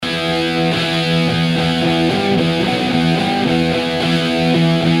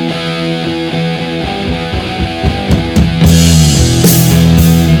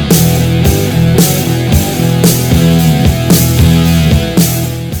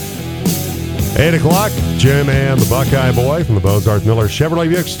8 o'clock, Jim and the Buckeye Boy from the Bozarth Miller Chevrolet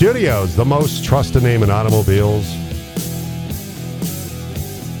Buick Studios, the most trusted name in automobiles.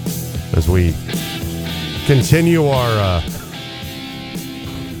 As we continue our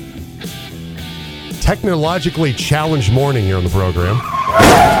technologically challenged morning here on the program.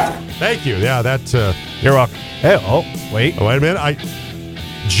 Thank you. Yeah, You're welcome. Hey, wait. Wait a minute.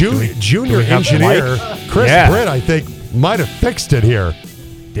 Junior engineer Chris Britt, I think, might have fixed it here.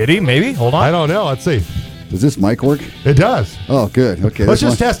 Did he? Maybe? Hold on. I don't know. Let's see. Does this mic work? It does. Oh, good. Okay. Let's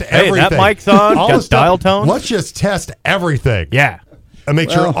just test everything. Hey, that mic's on. Got dial tone. Let's just test everything. Yeah. And make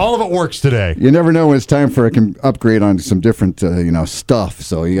sure all of it works today. You never know when it's time for an upgrade on some different, stuff.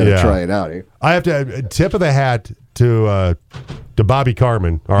 So you got to try it out. Eh? I have to tip of the hat to Bobby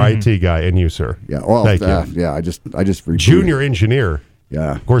Carmen, our IT guy, and you, sir. Yeah. Well, thank you. Yeah. I just rebooted. Junior engineer.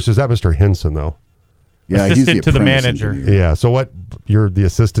 Yeah. Of course, is that Mr. Henson though? Yeah, assistant he's the to the apprentice manager. engineer. Yeah. So what? You're the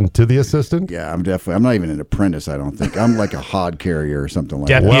assistant to the assistant? Yeah, I'm not even an apprentice. I don't think I'm like a hod carrier or something like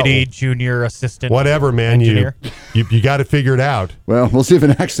that. Deputy junior assistant. Whatever, man. Engineer. You got to figure it out. Well, we'll see if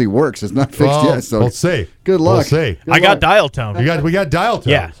it actually works. It's not fixed yet. So we'll see. Good luck. We'll see. I got dial tone. We got dial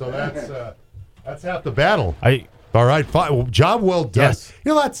tone. Yeah. So that's half the battle. All right. Fine. Well, job well done. Yes.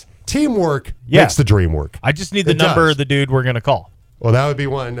 That's teamwork makes the dream work. I just need the number of the dude we're going to call. Well, that would be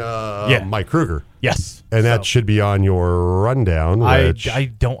one, Mike Kruger. Yes. And that should be on your rundown. Which, I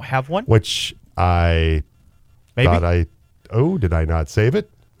don't have one. Which I Maybe? thought did I not save it?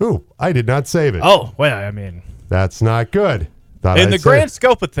 I did not save it. Oh, well, I mean. That's not good. In the grand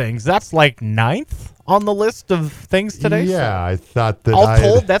scope of things, that's like 9th on the list of things today. Yeah, so I thought that all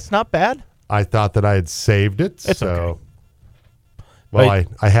told, that's not bad. I thought that I had saved it. It's okay. Well,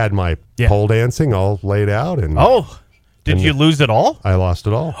 I had my pole dancing all laid out. Did you lose it all? I lost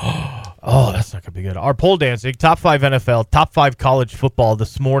it all. Oh, that's not going to be good. Our pole dancing, top 5 NFL, top 5 college football.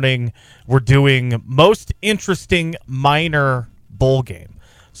 This morning, we're doing most interesting minor bowl game.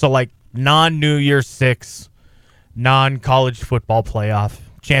 So, like non-New Year's 6, non-college football playoff.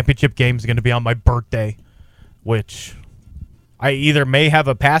 Championship game is going to be on my birthday, which I either may have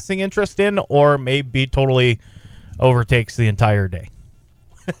a passing interest in or maybe totally overtakes the entire day.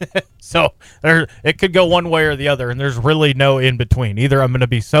 So it could go one way or the other, and there's really no in between. Either I'm going to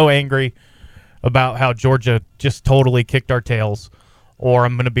be so angry about how Georgia just totally kicked our tails, or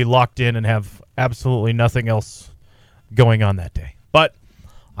I'm going to be locked in and have absolutely nothing else going on that day. But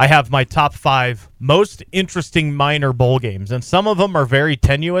I have my top 5 most interesting minor bowl games, and some of them are very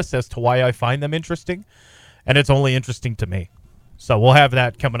tenuous as to why I find them interesting, and it's only interesting to me. So we'll have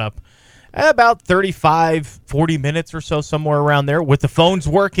that coming up about 35, 40 minutes or so, somewhere around there. With the phones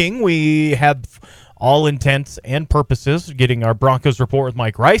working, we have all intents and purposes getting our Broncos report with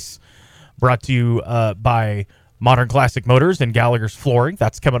Mike Rice, brought to you by Modern Classic Motors and Gallagher's Flooring.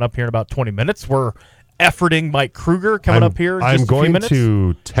 That's coming up here in about 20 minutes. We're efforting Mike Kruger coming up here in just a few minutes.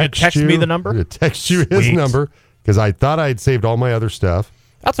 I'm going to text me the number. I'm going to text you his number because I thought I had saved all my other stuff.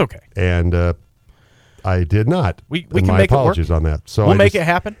 That's okay. And I did not. We can my make apologies it work. on that. So we'll make it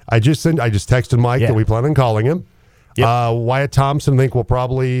happen. I just texted Mike that we plan on calling him. Yep. Wyatt Thompson, I think we'll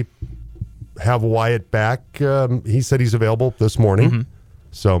probably have Wyatt back. He said he's available this morning.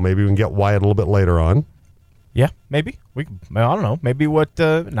 So maybe we can get Wyatt a little bit later on. Yeah, maybe. I don't know. Maybe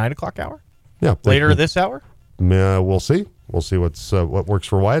 9 o'clock hour? Yeah. Later this hour? We'll see. We'll see what works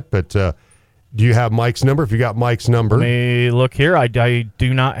for Wyatt. But do you have Mike's number? If you got Mike's number. Let me look here. I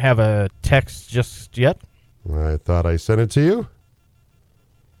do not have a text just yet. I thought I sent it to you.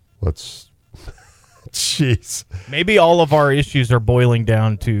 Jeez. Maybe all of our issues are boiling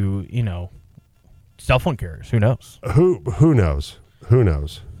down to, cell phone carriers. Who knows? Who knows? Who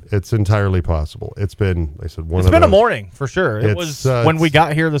knows? It's entirely possible. It's been, like I said, It's been a morning for sure. It was when we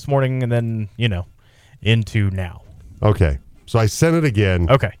got here this morning and then, into now. Okay. So I sent it again.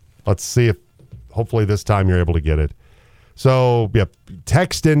 Okay. Let's see if hopefully this time you're able to get it. So,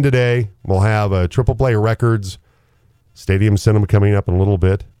 text in today. We'll have a Triple Play Records Stadium Cinema coming up in a little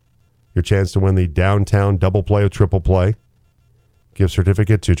bit. Your chance to win the downtown double play of Triple Play. Gift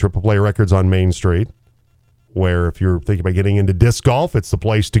certificate to Triple Play Records on Main Street, where if you're thinking about getting into disc golf, it's the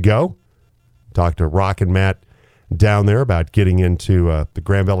place to go. Talk to Rock and Matt down there about getting into the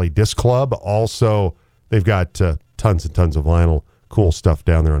Grand Valley Disc Club. Also, they've got tons and tons of vinyl, cool stuff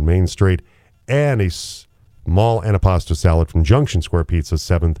down there on Main Street. And a small antipasto salad from Junction Square Pizza,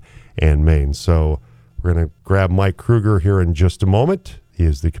 7th and Main. So we're going to grab Mike Kruger here in just a moment. He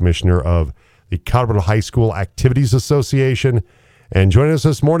is the commissioner of the Colorado High School Activities Association. And joining us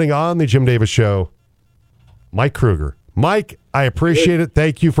this morning on the Jim Davis Show, Mike Kruger. Mike, I appreciate it.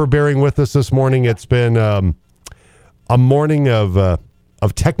 Thank you for bearing with us this morning. It's been a morning of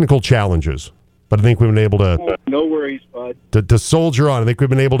technical challenges. But I think we've been able to no worries, bud. To soldier on. I think we've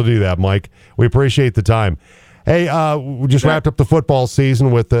been able to do that, Mike. We appreciate the time. Hey, we just wrapped up the football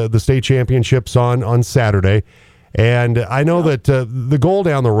season with the state championships on Saturday. And I know that the goal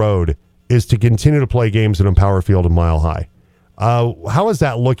down the road is to continue to play games at Empower Field and Mile High. How is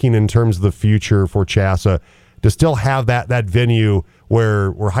that looking in terms of the future for CHSAA to still have that venue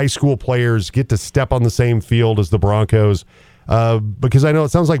where high school players get to step on the same field as the Broncos? Because I know it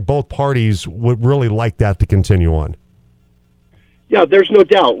sounds like both parties would really like that to continue on. Yeah, there's no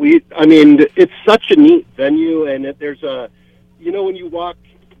doubt. It's such a neat venue, and there's when you walk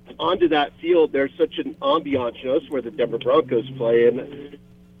onto that field, there's such an ambiance. It's where the Denver Broncos play, and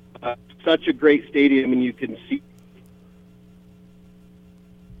such a great stadium, and you can see.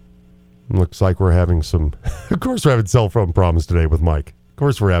 Looks like we're having some. Of course, we're having cell phone problems today with Mike. Of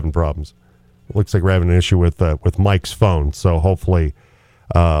course, we're having problems. Looks like we're having an issue with Mike's phone. So hopefully,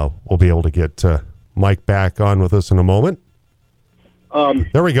 we'll be able to get Mike back on with us in a moment.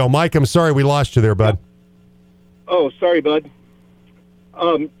 There we go, Mike. I'm sorry we lost you there, bud. Oh, sorry, bud.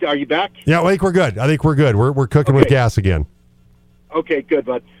 Are you back? Yeah, I think we're good. We're cooking with gas again. Okay, good,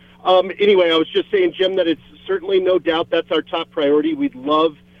 bud. Anyway, I was just saying, Jim, that it's certainly no doubt that's our top priority. We'd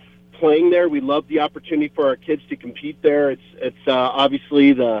love playing there. We love the opportunity for our kids to compete there. It's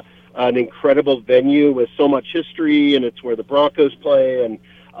obviously an incredible venue with so much history, and it's where the Broncos play, and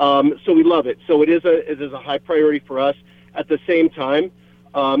so we love it. So it is a high priority for us. At the same time,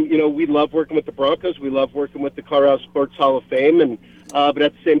 we love working with the Broncos. We love working with the Colorado Sports Hall of Fame, and but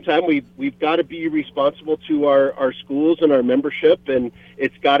at the same time, we've got to be responsible to our schools and our membership, and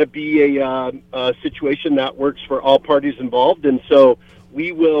it's got to be a situation that works for all parties involved. And so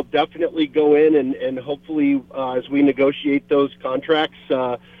we will definitely go in and hopefully, as we negotiate those contracts,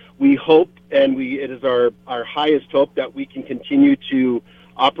 we hope, and it is our highest hope that we can continue to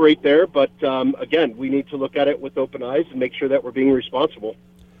operate there. But again, we need to look at it with open eyes and make sure that we're being responsible.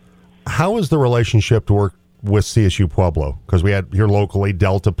 How is the relationship to work with CSU Pueblo? Because we had here locally,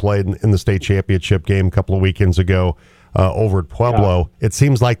 Delta played in the state championship game a couple of weekends ago over at Pueblo. Yeah. It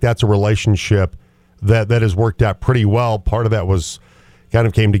seems like that's a relationship that has worked out pretty well. Part of that was kind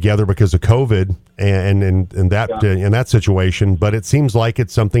of came together because of COVID and that in that situation. But it seems like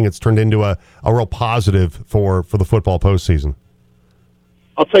it's something that's turned into a real positive for the football postseason.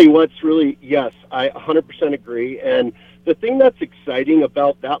 I'll tell you what's really, yes, I 100% agree. And the thing that's exciting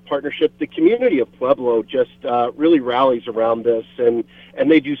about that partnership, the community of Pueblo just really rallies around this, and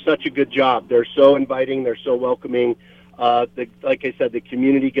they do such a good job. They're so inviting. They're so welcoming. Like I said, the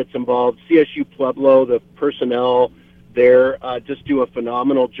community gets involved. CSU Pueblo, the personnel there just do a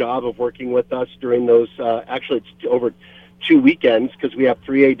phenomenal job of working with us during those, actually it's over 2 weekends because we have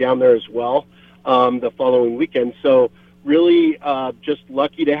 3A down there as well the following weekend. So really just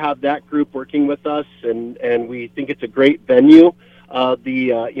lucky to have that group working with us, and we think it's a great venue.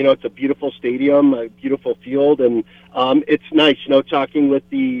 It's a beautiful stadium, a beautiful field, and it's nice, talking with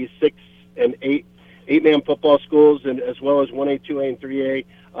the 6 and 8-man football schools, and as well as 1A, 2A, and 3A.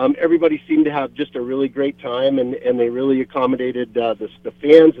 Everybody seemed to have just a really great time, and they really accommodated the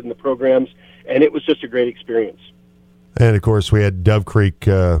fans and the programs, and it was just a great experience. And, of course, we had Dove Creek,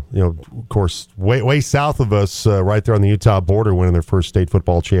 of course, way south of us, right there on the Utah border, winning their first state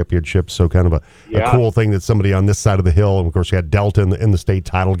football championship. So kind of a cool thing that somebody on this side of the hill. And, of course, we had Delta in the state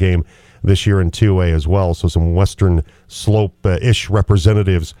title game this year in 2A as well. So some Western Slope-ish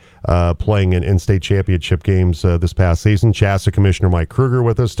representatives playing in state championship games this past season. CHSAA Commissioner Mike Kruger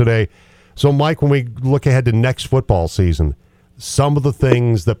with us today. So, Mike, when we look ahead to next football season, some of the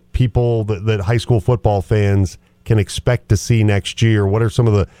things that people, that high school football fans can expect to see next year? What are some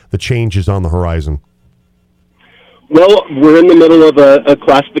of the changes on the horizon? Well, we're in the middle of a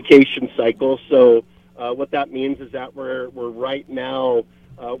classification cycle, so what that means is that we're right now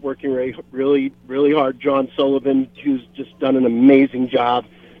working really, really hard. John Sullivan, who's just done an amazing job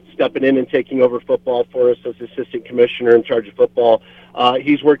stepping in and taking over football for us as assistant commissioner in charge of football.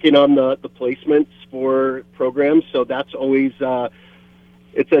 He's working on the placements for programs, so that's always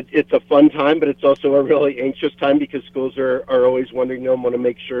it's a fun time, but it's also a really anxious time because schools are always wondering, want to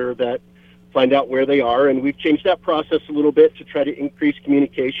make sure find out where they are. And we've changed that process a little bit to try to increase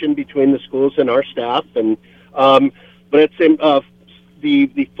communication between the schools and our staff. And, but at the same,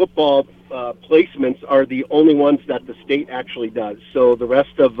 the football placements are the only ones that the state actually does. So the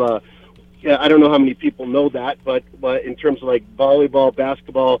rest of, I don't know how many people know that, but in terms of like volleyball,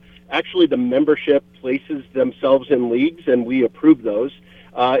 basketball, actually the membership places themselves in leagues and we approve those.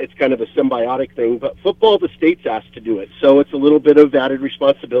 It's kind of a symbiotic thing, but football, the state's asked to do it. So it's a little bit of added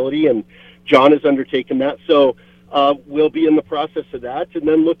responsibility, and John has undertaken that. So we'll be in the process of that. And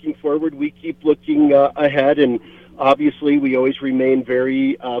then looking forward, we keep looking ahead, and obviously we always remain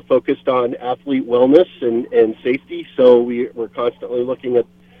very focused on athlete wellness and safety. So we're constantly looking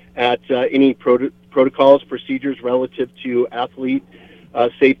at any protocols, procedures relative to athlete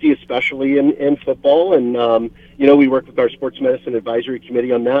safety, especially in football. And, we work with our sports medicine advisory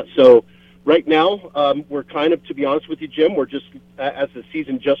committee on that. So right now, we're kind of, to be honest with you, Jim, we're just, as the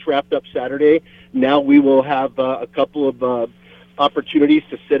season just wrapped up Saturday, now we will have a couple of opportunities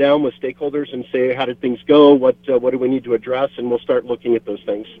to sit down with stakeholders and say, how did things go? What do we need to address? And we'll start looking at those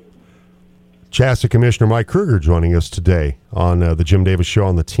things. Shasta Commissioner Mike Kruger joining us today on the Jim Davis Show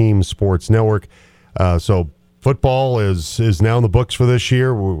on the Team Sports Network. So football is now in the books for this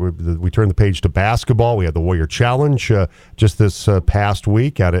year. We turned the page to basketball. We had the Warrior Challenge just this past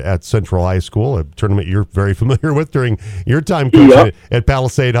week at Central High School, a tournament you're very familiar with during your time coaching at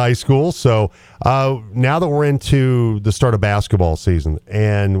Palisade High School. So now that we're into the start of basketball season,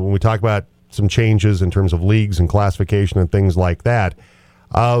 and when we talk about some changes in terms of leagues and classification and things like that,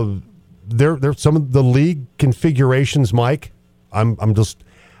 there's some of the league configurations, Mike.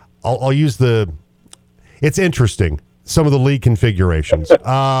 I'll use it's interesting, some of the league configurations.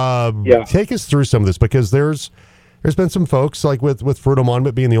 Take us through some of this, because there's been some folks like with Fruita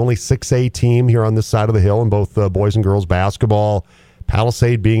Monument being the only 6A team here on this side of the hill in both boys and girls basketball,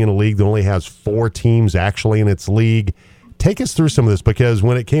 Palisade being in a league that only has 4 teams actually in its league. Take us through some of this, because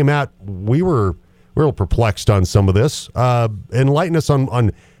when it came out, we were real perplexed on some of this. Enlighten us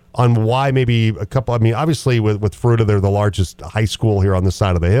on why maybe a couple. I mean, obviously with Fruita, they're the largest high school here on this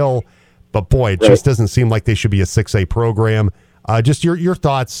side of the hill. But boy, it just doesn't seem like they should be a 6A program. Just your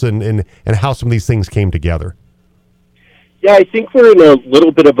thoughts and how some of these things came together. Yeah, I think we're in a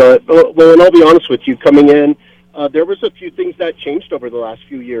little bit of and I'll be honest with you, coming in, there was a few things that changed over the last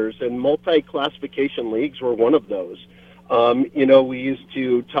few years, and multi-classification leagues were one of those. We used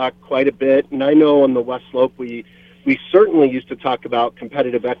to talk quite a bit, and I know on the West Slope we certainly used to talk about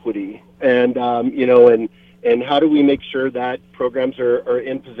competitive equity, and and how do we make sure that programs are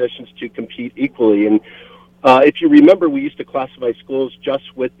in positions to compete equally. And if you remember, we used to classify schools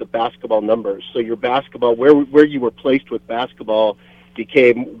just with the basketball numbers. So your basketball, where you were placed with basketball,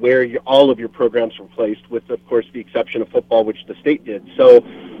 became where all of your programs were placed, with, of course, the exception of football, which the state did. So,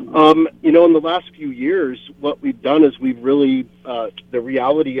 in the last few years, what we've done is we've really, the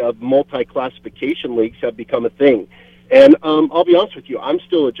reality of multi-classification leagues have become a thing. And I'll be honest with you, I'm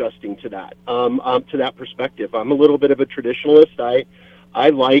still adjusting to that perspective. I'm a little bit of a traditionalist. I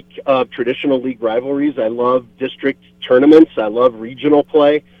like traditional league rivalries. I love district tournaments. I love regional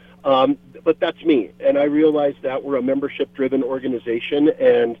play. But that's me. And I realize that we're a membership-driven organization.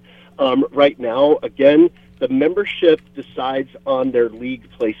 And right now, again, the membership decides on their league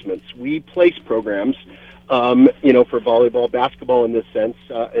placements. We place programs, for volleyball, basketball in this sense,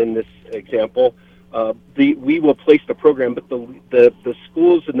 in this example. We will place the program, but the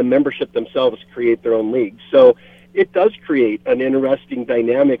schools and the membership themselves create their own leagues. So it does create an interesting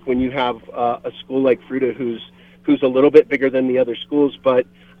dynamic when you have a school like Fruita who's a little bit bigger than the other schools. But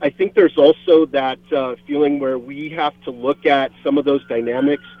I think there's also that feeling where we have to look at some of those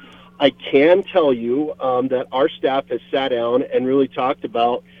dynamics. I can tell you that our staff has sat down and really talked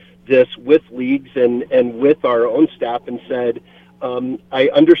about this with leagues and with our own staff and said, I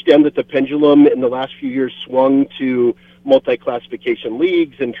understand that the pendulum in the last few years swung to multi-classification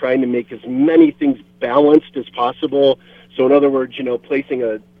leagues and trying to make as many things balanced as possible. So in other words, placing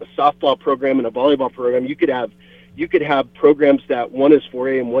a softball program and a volleyball program, you could have programs that one is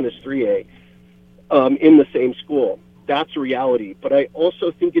 4A and one is 3A in the same school. That's a reality. But I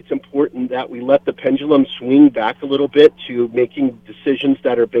also think it's important that we let the pendulum swing back a little bit to making decisions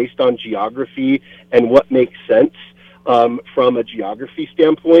that are based on geography and what makes sense. From a geography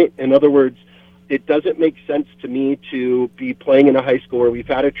standpoint. In other words, it doesn't make sense to me to be playing in a high school where we've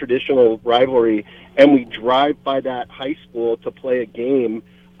had a traditional rivalry and we drive by that high school to play a game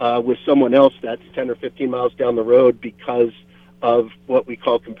with someone else that's 10 or 15 miles down the road because of what we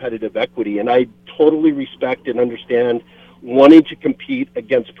call competitive equity. And I totally respect and understand wanting to compete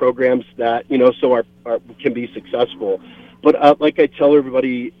against programs that, so our can be successful. But like I tell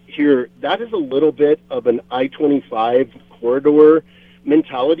everybody here, that is a little bit of an I-25 corridor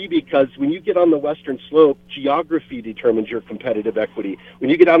mentality, because when you get on the Western Slope, geography determines your competitive equity. When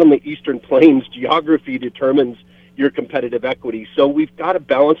you get out on the Eastern Plains, geography determines your competitive equity. So we've got to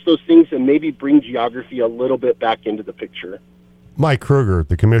balance those things and maybe bring geography a little bit back into the picture. Mike Kruger,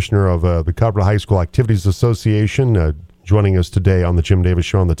 the commissioner of the Colorado High School Activities Association, joining us today on the Jim Davis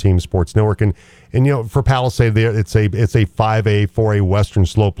Show on the Team Sports Network. And for Palisade, it's a 5A, 4A Western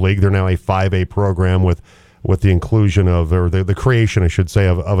Slope League. They're now a 5A program with with the inclusion of, or the creation, I should say,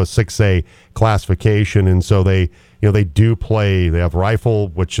 of a 6A classification. And so they do play. They have rifle,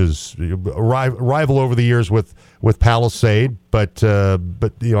 which is a rival over the years with Palisade, but a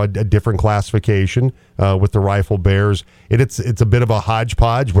different classification with the Rifle Bears. It's a bit of a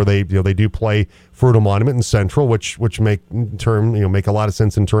hodgepodge where they do play Fruita Monument and Central, which make a lot of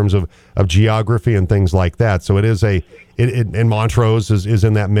sense in terms of geography and things like that. So it is and Montrose is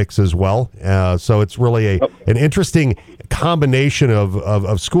in that mix as well. So it's really an interesting combination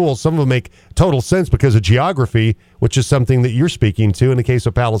of schools. Some of them make total sense because of geography, which is something that you're speaking to. In the case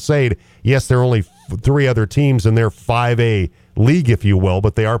of Palisade, yes, there are only 3 other teams in their 5A league, if you will,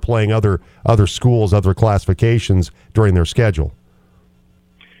 but they are playing other schools, other classifications during their schedule.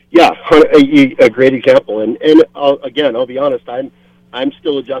 Yeah, a great example. And I'll be honest, I'm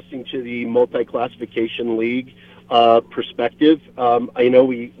still adjusting to the multi-classification league perspective. I know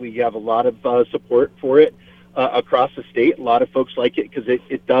we have a lot of support for it across the state. A lot of folks like it because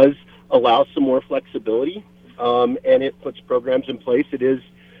it does allow some more flexibility, and it puts programs in place. It is,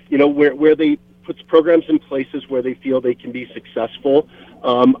 where they puts programs in places where they feel they can be successful.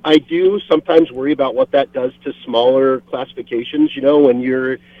 I do sometimes worry about what that does to smaller classifications. When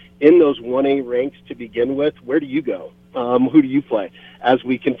you're in those 1A ranks to begin with, where do you go? Who do you play? As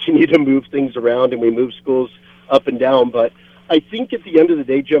we continue to move things around and we move schools up and down. But I think at the end of the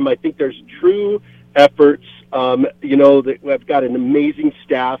day, Jim, I think there's true efforts. That I've got an amazing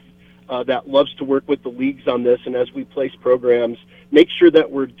staff that loves to work with the leagues on this. And as we place programs, make sure that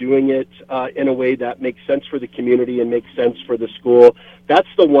we're doing it in a way that makes sense for the community and makes sense for the school. That's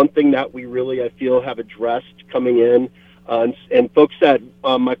the one thing that we really, I feel, have addressed coming in. And folks said,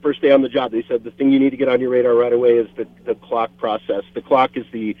 my first day on the job, they said the thing you need to get on your radar right away is the clock process. The clock is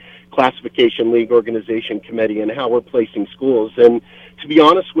the Classification League Organization Committee and how we're placing schools. And to be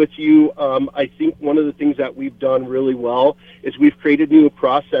honest with you, I think one of the things that we've done really well is we've created a new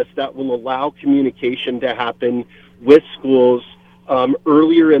process that will allow communication to happen with schools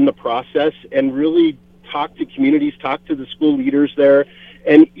earlier in the process and really talk to communities, talk to the school leaders there.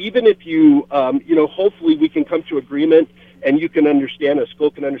 And even if you, hopefully we can come to agreement and you can understand, a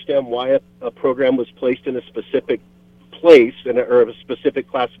school can understand why a program was placed in a specific place or a specific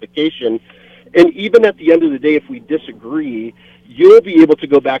classification. And even at the end of the day, if we disagree, you'll be able to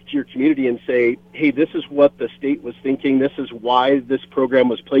go back to your community and say, hey, this is what the state was thinking. This is why this program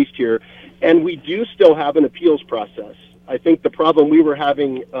was placed here. And we do still have an appeals process. I think the problem we were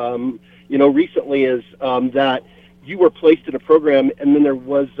having, recently is that you were placed in a program and then there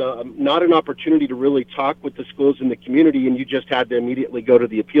was not an opportunity to really talk with the schools in the community, and you just had to immediately go to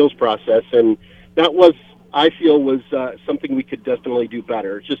the appeals process. And that was, I feel, was something we could definitely do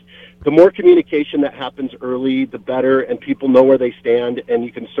better. It's just the more communication that happens early, the better, and people know where they stand, and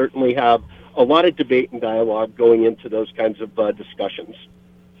you can certainly have a lot of debate and dialogue going into those kinds of discussions.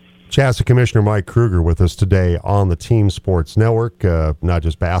 Shasta Commissioner Mike Kruger with us today on the Team Sports Network. Not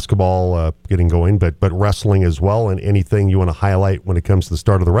just basketball getting going, but wrestling as well. And anything you want to highlight when it comes to the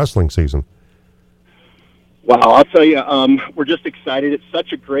start of the wrestling season? Wow, I'll tell you, we're just excited. It's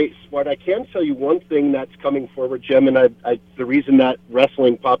such a great sport. I can tell you one thing that's coming forward, Jim, and the reason that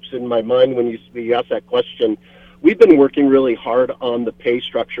wrestling pops in my mind when you ask that question, we've been working really hard on the pay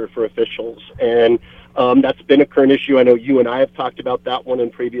structure for officials, and that's been a current issue. I know you and I have talked about that one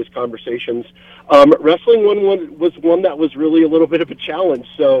in previous conversations. Wrestling was one that was really a little bit of a challenge.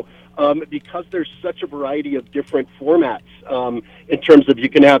 So because there's such a variety of different formats in terms of, you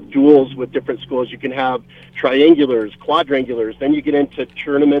can have duels with different schools, you can have triangulars, quadrangulars, then you get into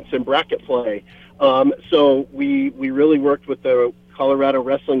tournaments and bracket play. So we really worked with the Colorado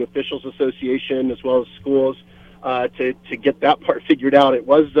Wrestling Officials Association as well as schools to get that part figured out. It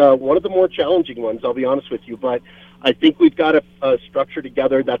was one of the more challenging ones, I'll be honest with you, but I think we've got a structure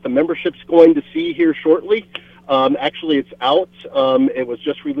together that the membership's going to see here shortly. Actually, it's out. It was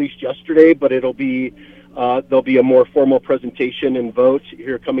just released yesterday, but there'll be a more formal presentation and vote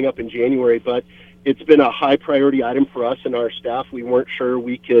here coming up in January. But it's been a high priority item for us and our staff. We weren't sure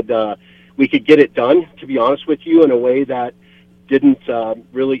we could get it done, to be honest with you, in a way that didn't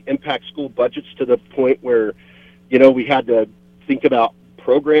really impact school budgets to the point where we had to think about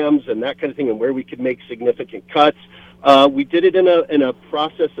programs and that kind of thing and where we could make significant cuts. We did it in a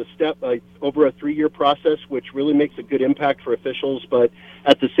process, over a 3-year process, which really makes a good impact for officials, but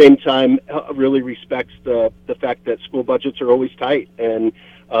at the same time really respects the fact that school budgets are always tight, and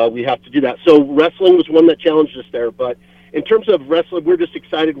we have to do that. So wrestling was one that challenged us there, but in terms of wrestling, we're just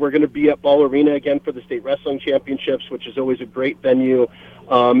excited. We're going to be at Ball Arena again for the State Wrestling Championships, which is always a great venue,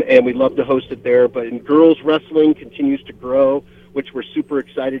 and we'd love to host it there. But in girls wrestling continues to grow. which we're super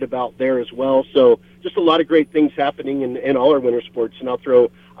excited about there as well. So just a lot of great things happening in all our winter sports, and I'll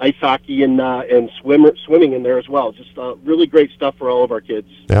throw ice hockey and swimming in there as well. Just really great stuff for all of our kids.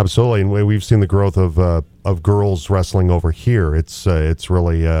 Absolutely, and we've seen the growth of girls wrestling over here. It's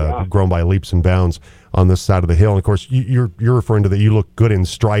really grown by leaps and bounds on this side of the hill. And of course, you're referring to the You Look Good in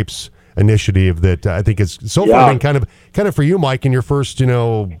Stripes initiative that I think is so far been kind of for you, Mike, in your first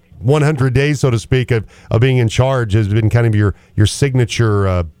 100 days, so to speak, of being in charge, has been kind of your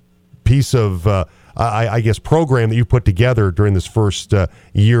signature piece of I guess program that you put together during this first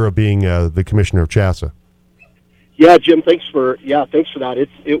year of being the commissioner of CHSAA. Yeah, Jim, thanks for that.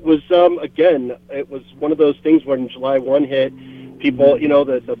 It was again, it was one of those things when July 1 hit, people,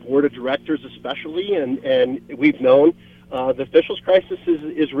 the board of directors especially, and we've known the officials crisis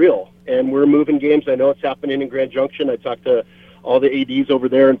is real, and we're moving games. I know it's happening in Grand Junction. I talked to all the ADs over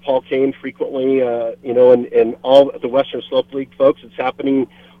there and Paul Kane frequently, and all the Western Slope League folks. It's happening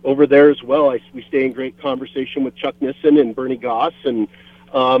over there as well. We stay in great conversation with Chuck Nissen and Bernie Goss and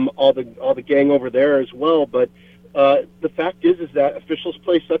all the gang over there as well. But the fact is that officials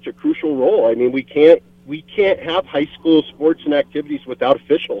play such a crucial role. I mean, we can't have high school sports and activities without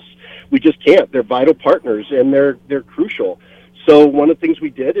officials. We just can't. They're vital partners, and they're crucial. So one of the things we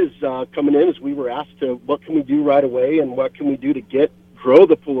did is coming in is we were asked to what can we do right away and what can we do to grow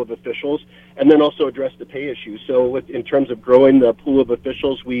the pool of officials, and then also address the pay issue. So in terms of growing the pool of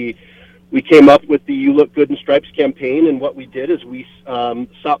officials, we came up with the You Look Good in Stripes campaign, and what we did is we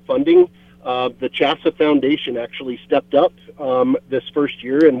stopped funding. The CHSAA Foundation actually stepped up this first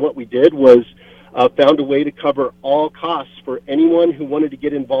year, and what we did was found a way to cover all costs for anyone who wanted to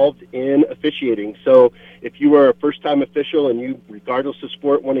get involved in officiating. So if you are a first-time official and you, regardless of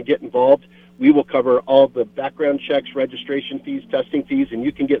sport, want to get involved, we will cover all the background checks, registration fees, testing fees, and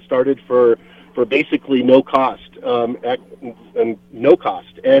you can get started for basically no cost, no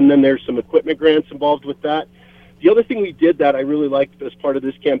cost. And then there's some equipment grants involved with that. The other thing we did that I really liked as part of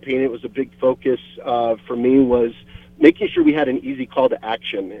this campaign, it was a big focus for me, was making sure we had an easy call to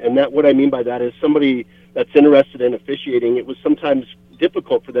action. And that, what I mean by that is somebody that's interested in officiating, it was sometimes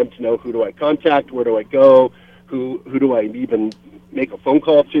difficult for them to know, who do I contact, where do I go, who do I even make a phone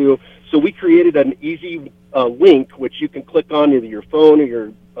call to. So we created an easy link which you can click on either your phone or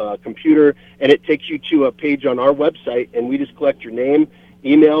your computer, and it takes you to a page on our website, and we just collect your name,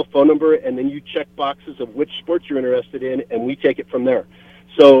 email, phone number, and then you check boxes of which sports you're interested in, and we take it from there.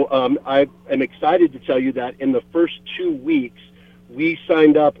 So I am excited to tell you that in the first 2 weeks, we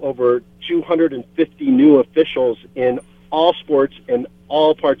signed up over 250 new officials in all sports in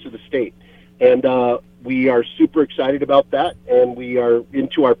all parts of the state. And we are super excited about that, and we are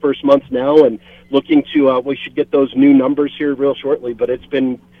into our first month now and looking to, we should get those new numbers here real shortly, but it's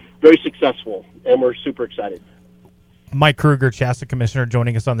been very successful, and we're super excited. Mike Kruger, CHSAA Commissioner,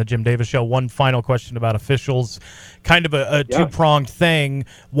 joining us on the Jim Davis Show. One final question about officials, kind of a two-pronged thing.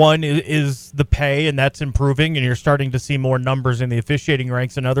 One is the pay, and that's improving, and you're starting to see more numbers in the officiating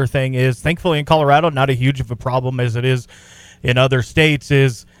ranks. Another thing is, thankfully in Colorado, not a huge of a problem as it is in other states,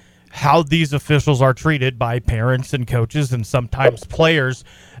 is how these officials are treated by parents and coaches and sometimes players.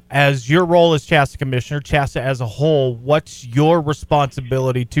 As your role as CHSAA Commissioner, CHSAA as a whole, what's your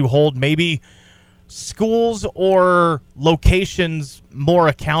responsibility to hold maybe schools or locations more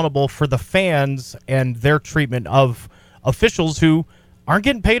accountable for the fans and their treatment of officials who aren't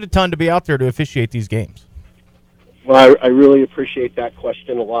getting paid a ton to be out there to officiate these games? Well, I really appreciate that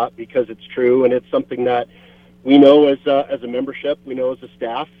question a lot, because it's true, and it's something that we know as a membership, we know as a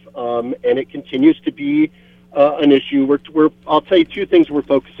staff, and it continues to be an issue. I'll tell you two things we're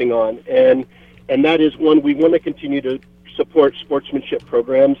focusing on, and that is, one, we want to continue to support sportsmanship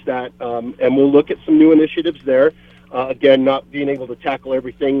programs that, and we'll look at some new initiatives there. Again, not being able to tackle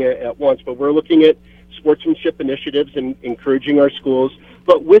everything at once, but we're looking at sportsmanship initiatives and encouraging our schools.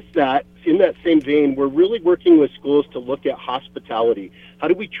 But with that, in that same vein, we're really working with schools to look at hospitality. How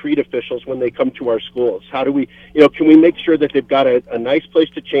do we treat officials when they come to our schools? How do we, can we make sure that they've got a nice place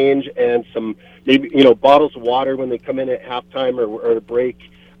to change and some, maybe, bottles of water when they come in at halftime or the break,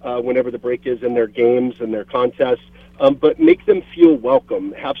 whenever the break is in their games and their contests. But make them feel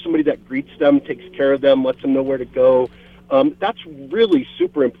welcome. Have somebody that greets them, takes care of them, lets them know where to go. That's really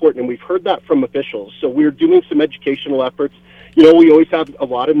super important, and we've heard that from officials. So we're doing some educational efforts. We always have a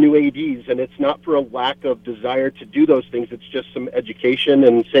lot of new ADs, and it's not for a lack of desire to do those things. It's just some education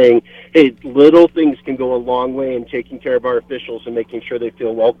and saying, hey, little things can go a long way in taking care of our officials and making sure they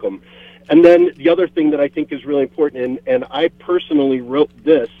feel welcome. And then the other thing that I think is really important, and I personally wrote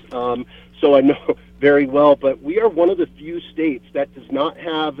this, so I know very well, but we are one of the few states that does not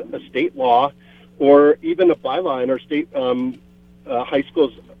have a state law or even a bylaw in our state high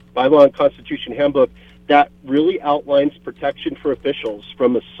school's bylaw and constitution handbook that really outlines protection for officials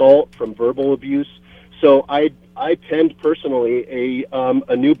from assault, from verbal abuse. So I penned personally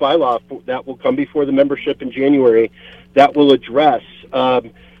a new bylaw that will come before the membership in January that will address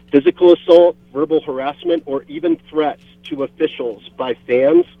physical assault, verbal harassment, or even threats to officials by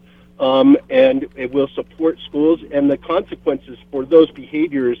fans, and it will support schools. And the consequences for those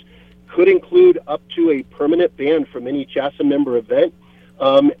behaviors could include up to a permanent ban from any CHSAA member event,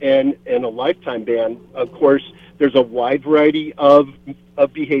 and a lifetime ban. Of course, there's a wide variety of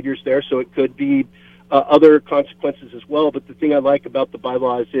behaviors there, so it could be other consequences as well. But the thing I like about the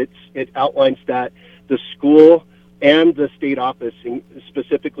bylaw is it outlines that the school and the state office,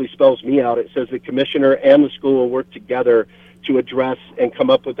 specifically spells me out. It says the commissioner and the school will work together to address and come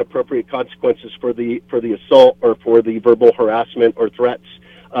up with appropriate consequences for the assault or for the verbal harassment or threats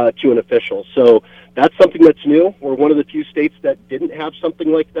to an official. So that's something that's new. We're one of the few states that didn't have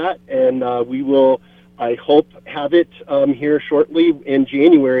something like that, and we will, I hope, have it here shortly in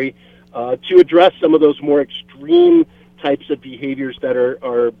January to address some of those more extreme types of behaviors that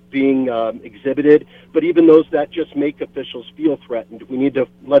are being exhibited, but even those that just make officials feel threatened. We need to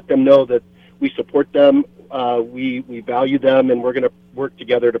let them know that we support them, we value them, and we're going to work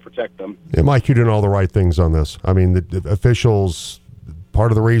together to protect them. Yeah, Mike, you're doing all the right things on this. I mean, the officials,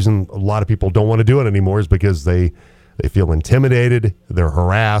 part of the reason a lot of people don't want to do it anymore is because they feel intimidated, they're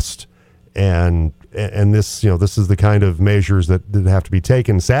harassed, and this, this is the kind of measures that have to be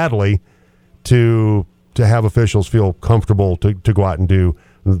taken, sadly, to have officials feel comfortable to go out and do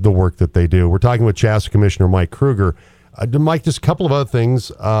the work that they do. We're talking with CHSAA Commissioner Mike Krueger. Mike, just a couple of other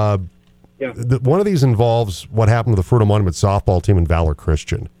things. One of these involves what happened to the Fruita Monument softball team in Valor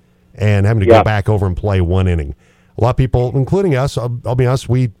Christian and having to go back over and play one inning. A lot of people, including us, I'll be honest,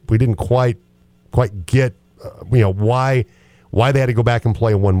 we didn't quite get why they had to go back and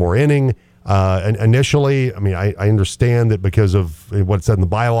play one more inning. And initially, I mean, I understand that because of what it said in the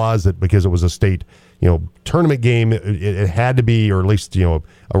bylaws, that because it was a state tournament game, it had to be, or at least a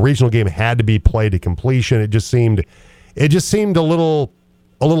regional game had to be played to completion. It just seemed a little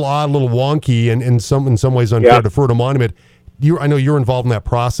odd, a little wonky, and in some ways unfair to Fruita Monument. I know you're involved in that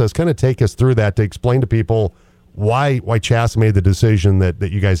process. Kind of take us through that to explain to people why CHSAA made the decision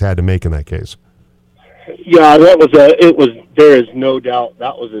that you guys had to make in that case. Yeah, there is no doubt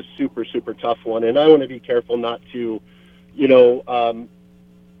that was a super, super tough one. And I want to be careful not to,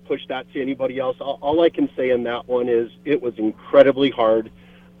 push that to anybody else. All I can say in that one is it was incredibly hard.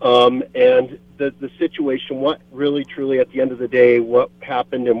 And the situation, what really, truly, at the end of the day, what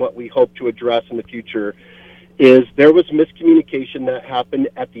happened and what we hope to address in the future is there was miscommunication that happened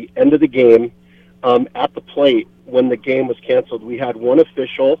at the end of the game, at the plate when the game was canceled. We had one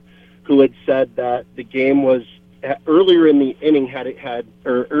official who had said that the game was earlier in the inning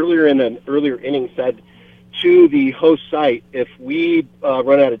earlier in an earlier inning said to the host site, if we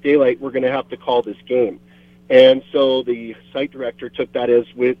run out of daylight, we're going to have to call this game. And so the site director took that as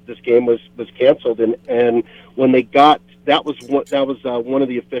this game was canceled. And when they got that was one of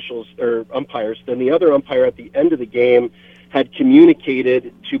the officials or umpires. Then the other umpire at the end of the game had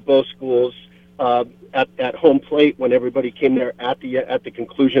communicated to both schools at home plate when everybody came there at the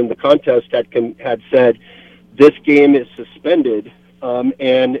conclusion of the contest had said this game is suspended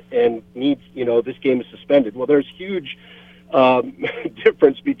and needs this game is suspended. Well, there's huge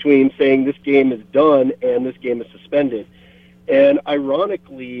difference between saying this game is done and this game is suspended. And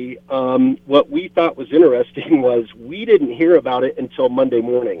ironically, what we thought was interesting was we didn't hear about it until Monday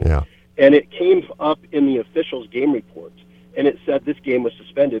morning. Yeah. And it came up in the officials' game report. And it said this game was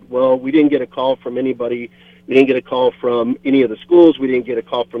suspended. Well, we didn't get a call from anybody. We didn't get a call from any of the schools. We didn't get a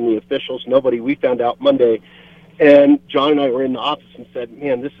call from the officials. Nobody. We found out Monday. And John and I were in the office and said,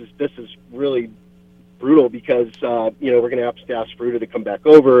 man, this is really brutal because, we're going to have to ask Fruita to come back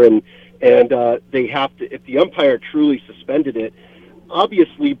over. And they have to, if the umpire truly suspended it,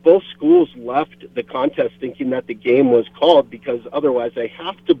 obviously both schools left the contest thinking that the game was called, because otherwise I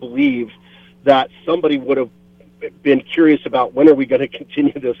have to believe that somebody would have been curious about when are we going to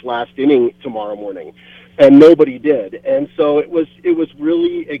continue this last inning tomorrow morning, and nobody did. And so it was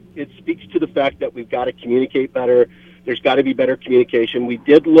really, it speaks to the fact that we've got to communicate better. There's got to be better communication. We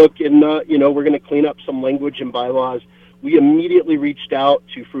did look in, we're going to clean up some language and bylaws. We immediately reached out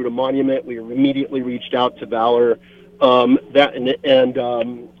to Fruita Monument. We immediately reached out to Valor. We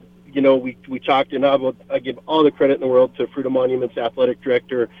talked, and I give all the credit in the world to Fruita Monument's athletic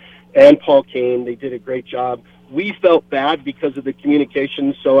director and Paul Kane. They did a great job. We felt bad because of the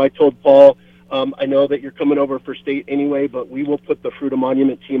communication, so I told Paul, I know that you're coming over for state anyway, but we will put the Fruita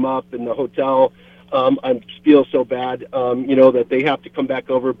Monument team up in the hotel. I feel so bad, that they have to come back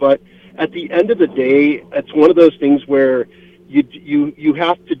over. But at the end of the day, it's one of those things where you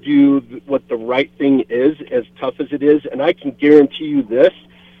have to do what the right thing is, as tough as it is. And I can guarantee you this.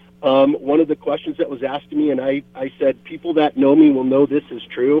 One of the questions that was asked to me, and I said, people that know me will know this is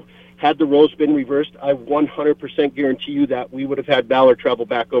true. Had the roles been reversed, I 100% guarantee you that we would have had Valor travel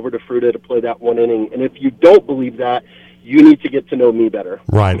back over to Fruita to play that one inning. And if you don't believe that, you need to get to know me better.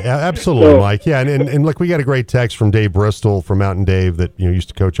 Right. Absolutely, Mike. Yeah. And look, we got a great text from Dave Bristol from Mountain Dave that, used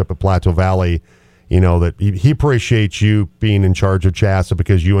to coach up at Plateau Valley, that he appreciates you being in charge of CHSAA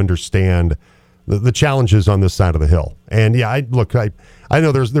because you understand the challenges on this side of the hill. And yeah, I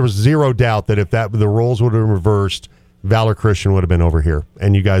know there was zero doubt that if the roles would have been reversed, Valor Christian would have been over here,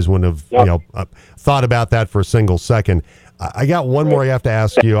 and you guys wouldn't have thought about that for a single second. I got one more I have to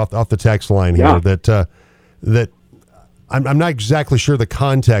ask you off the text line here that I'm not exactly sure the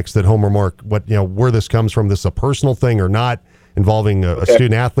context that Homer Mark where this comes from. This is a personal thing or not involving a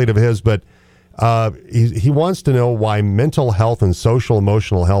student athlete of his, but he wants to know why mental health and social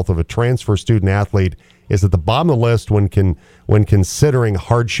emotional health of a transfer student athlete is at the bottom of the list when considering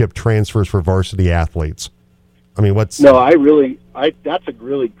hardship transfers for varsity athletes. I mean, that's a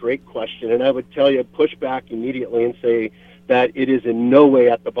really great question, and I would tell you, push back immediately and say that it is in no way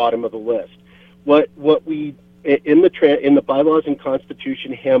at the bottom of the list. What we in the bylaws and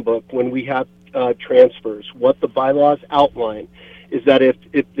Constitution handbook, when we have transfers, what the bylaws outline is that if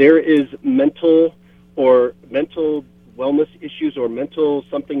there is mental wellness issues or mental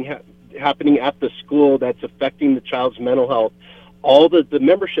something happening at the school that's affecting the child's mental health, all the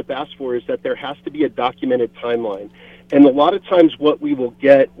membership asks for is that there has to be a documented timeline. And a lot of times what we will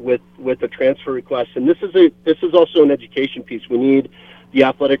get with a transfer request, and this is also an education piece, we need the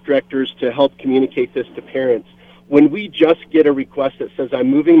athletic directors to help communicate this to parents. When we just get a request that says, I'm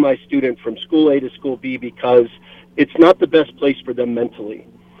moving my student from school A to school B because it's not the best place for them mentally,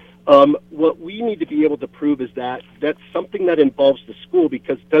 what we need to be able to prove is that that's something that involves the school,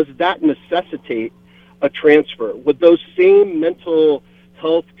 because does that necessitate a transfer? Would those same mental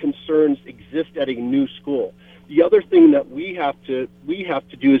health concerns exist at a new school? The other thing that we have to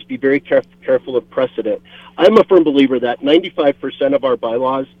do is be very careful of precedent. I'm a firm believer that 95% of our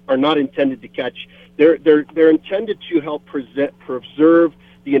bylaws are not intended to catch. They're intended to help preserve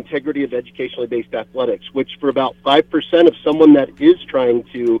the integrity of educationally based athletics, which for about 5% of someone that is trying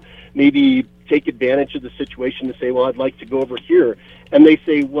to maybe take advantage of the situation to say, well, I'd like to go over here, and they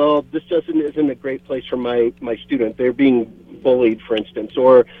say, well, this isn't a great place for my student. They're being bullied, for instance,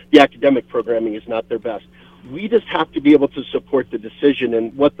 or the academic programming is not their best. We just have to be able to support the decision,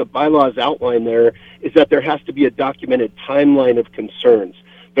 and what the bylaws outline there is that there has to be a documented timeline of concerns.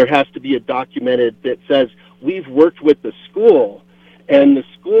 There has to be a documented that says we've worked with the school and the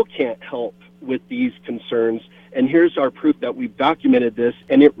school can't help with these concerns, and here's our proof that we've documented this,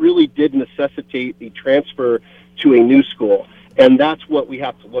 and it really did necessitate the transfer to a new school. And that's what we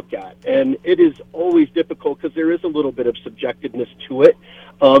have to look at. And it is always difficult because there is a little bit of subjectiveness to it.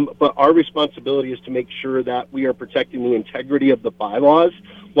 But our responsibility is to make sure that we are protecting the integrity of the bylaws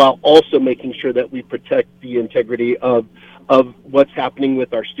while also making sure that we protect the integrity of what's happening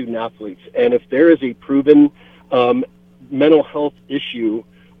with our student athletes. And if there is a proven mental health issue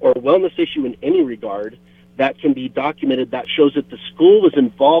or wellness issue in any regard that can be documented, that shows that the school was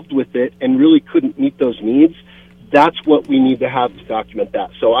involved with it and really couldn't meet those needs, that's what we need to have to document that.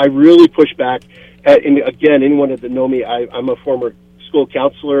 So I really push back. And again, anyone that know me, I'm a former school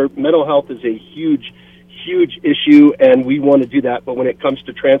counselor. Mental health is a huge issue, and we want to do that. But when it comes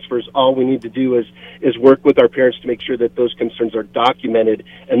to transfers, all we need to do is work with our parents to make sure that those concerns are documented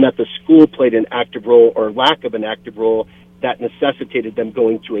and that the school played an active role or lack of an active role that necessitated them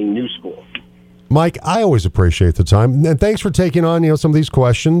going to a new school. Mike, I always appreciate the time, and thanks for taking on some of these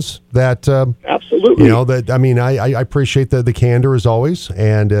questions. That absolutely, I appreciate the candor as always,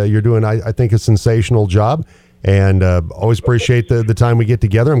 and you're doing I think a sensational job, and always appreciate the time we get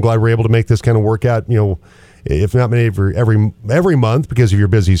together. I'm glad we're able to make this kind of work out. If not maybe every month because of your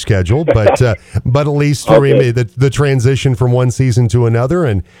busy schedule, but at least for me, the transition from one season to another,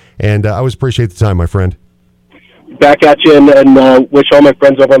 and I always appreciate the time, my friend. Back at you, and wish all my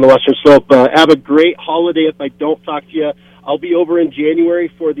friends over on the Western Slope have a great holiday. If I don't talk to you, I'll be over in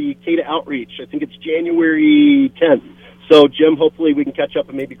January for the CADA Outreach. I think it's January 10th. So, Jim, hopefully we can catch up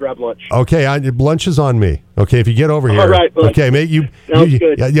and maybe grab lunch. Okay, lunch is on me. Okay, if you get over here. All right, bud. Okay, mate. Sounds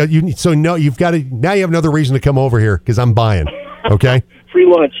good. So you've got to now. You have another reason to come over here because I'm buying. Okay. Free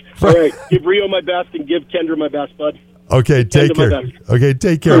lunch. All right. Give Rio my best and give Kendra my best, bud. Okay, take care. Okay,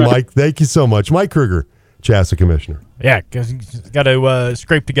 take care, Mike. Thank you so much, Mike Kruger, CHSAA Commissioner. Yeah, because you got to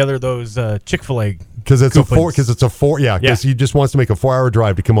scrape together those Chick-fil-A because it's coupons. a 4. Yeah, because he just wants to make a 4-hour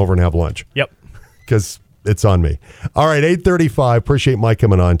drive to come over and have lunch. Yep. Because it's on me. All right, 8:35. Appreciate Mike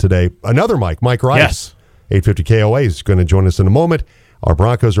coming on today. Another Mike Rice. Yes. 850 KOA is going to join us in a moment. Our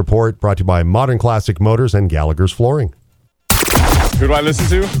Broncos report brought to you by Modern Classic Motors and Gallagher's Flooring. Who do I listen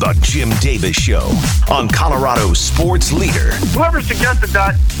to? The Jim Davis Show on Colorado's sports leader. Whoever suggested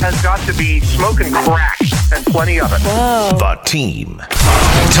that has got to be smoking crack, and plenty of it. Whoa. The team.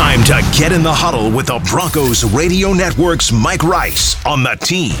 Time to get in the huddle with the Broncos Radio Network's Mike Rice on the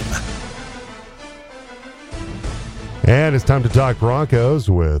team. And it's time to talk Broncos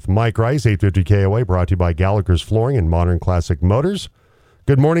with Mike Rice, 850 KOA, brought to you by Gallagher's Flooring and Modern Classic Motors.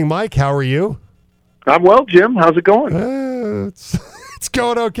 Good morning, Mike. How are you? I'm well, Jim. How's it going? It's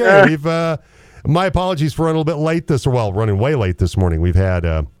going okay. We've my apologies for running a little bit late running way late this morning. We've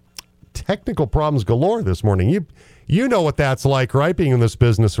had technical problems galore this morning. You know what that's like, right? Being in this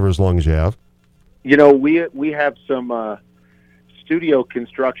business for as long as you have. You know, we have some studio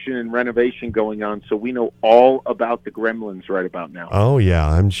construction and renovation going on, so we know all about the gremlins right about now. Oh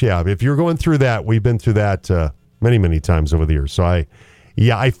yeah, if you're going through that, we've been through that many times over the years. So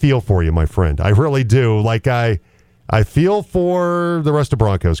I feel for you, my friend. I really do. Like I feel for the rest of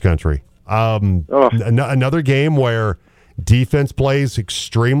Broncos country. Another game where defense plays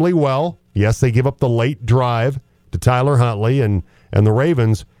extremely well. Yes, they give up the late drive to Tyler Huntley and the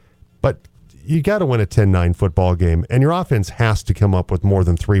Ravens, but you got to win a 10-9 football game, and your offense has to come up with more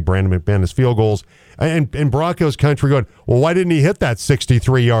than 3 Brandon McManus field goals. And Broncos country going, well, why didn't he hit that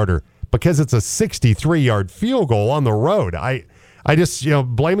 63-yarder? Because it's a 63-yard field goal on the road. I just,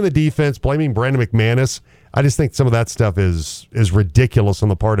 blaming the defense, blaming Brandon McManus, I just think some of that stuff is ridiculous on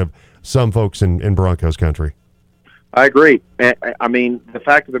the part of some folks in Broncos country. I agree. I mean, the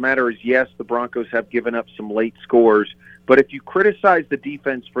fact of the matter is, yes, the Broncos have given up some late scores, but if you criticize the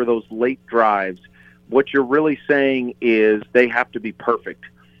defense for those late drives, what you're really saying is they have to be perfect.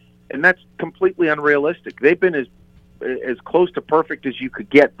 And that's completely unrealistic. They've been as close to perfect as you could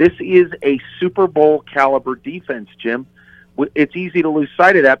get. This is a Super Bowl caliber defense, Jim. It's easy to lose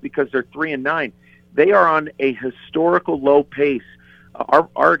sight of that because they're 3-9. They are on a historical low pace.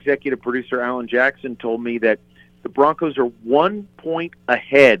 Our executive producer, Alan Jackson, told me that the Broncos are 1 point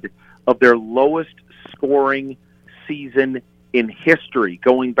ahead of their lowest scoring season in history,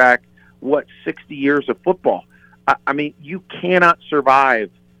 going back, 60 years of football. I mean, you cannot survive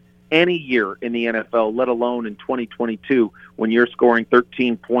any year in the NFL, let alone in 2022, when you're scoring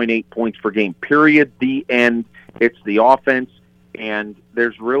 13.8 points per game. Period. The end. It's the offense, and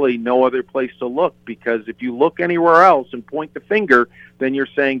there's really no other place to look, because if you look anywhere else and point the finger, then you're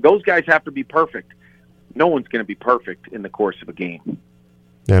saying those guys have to be perfect. No one's going to be perfect in the course of a game.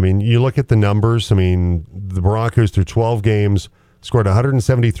 I mean, you look at the numbers. I mean, the Broncos through 12 games scored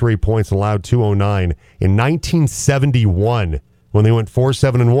 173 points and allowed 209. In 1971, when they went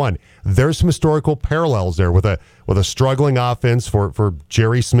 4-7-1, there's some historical parallels there with a struggling offense for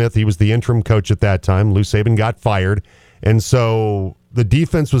Jerry Smith. He was the interim coach at that time. Lou Saban got fired. And so the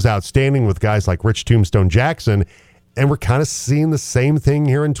defense was outstanding with guys like Rich Tombstone Jackson. And we're kind of seeing the same thing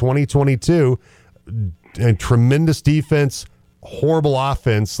here in 2022. And tremendous defense, horrible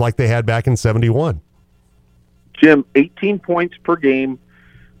offense like they had back in 71. Jim, 18 points per game,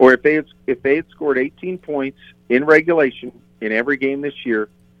 or if they had scored 18 points in regulation in every game this year,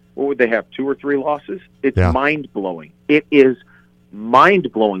 what would they have, 2 or 3 losses? It's mind-blowing. It is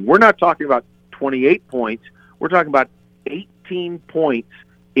mind-blowing. We're not talking about 28 points. We're talking about 18 points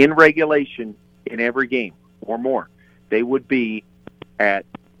in regulation in every game or more. They would be at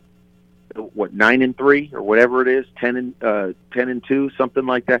 9-3 or whatever it is, 10-2, something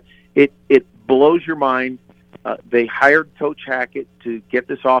like that. It blows your mind. They hired Coach Hackett to get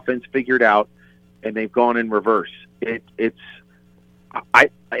this offense figured out, and they've gone in reverse.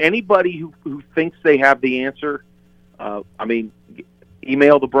 Anybody who thinks they have the answer,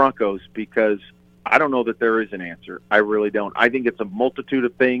 email the Broncos, because I don't know that there is an answer. I really don't. I think it's a multitude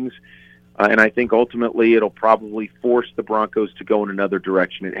of things, and I think ultimately it'll probably force the Broncos to go in another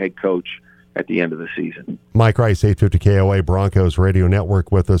direction at head coach at the end of the season. Mike Rice, 850 KOA Broncos Radio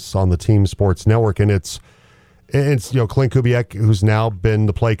Network, with us on the Team Sports Network, and it's Clint Kubiak, who's now been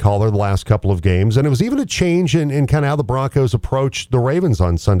the play caller the last couple of games, and it was even a change in kind of how the Broncos approached the Ravens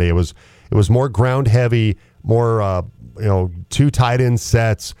on Sunday. It was more ground heavy, more 2 tight end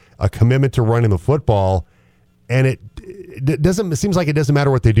sets, a commitment to running the football, and it seems like it doesn't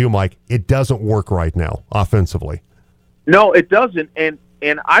matter what they do, Mike. It doesn't work right now offensively. No, it doesn't, and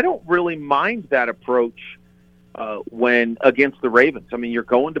I don't really mind that approach when against the Ravens. I mean, you're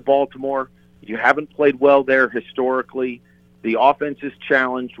going to Baltimore. You haven't played well there historically. The offense is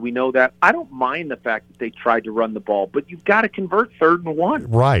challenged. We know that. I don't mind the fact that they tried to run the ball, but you've got to convert 3rd and 1.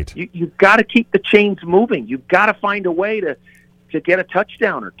 Right. You've got to keep the chains moving. You've got to find a way to get a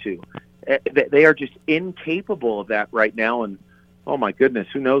touchdown or two. They are just incapable of that right now, and oh my goodness,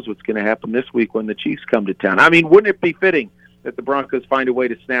 who knows what's going to happen this week when the Chiefs come to town. I mean, wouldn't it be fitting that the Broncos find a way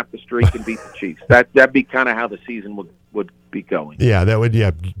to snap the streak and beat the Chiefs? That'd be kind of how the season would be going. Yeah, that would.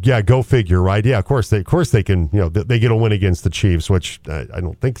 Yeah. Go figure, right? Yeah, of course they can. They get a win against the Chiefs, which I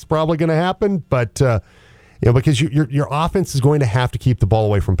don't think is probably going to happen. But because your offense is going to have to keep the ball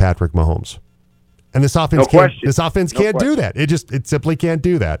away from Patrick Mahomes, and this offense can't do that. It simply can't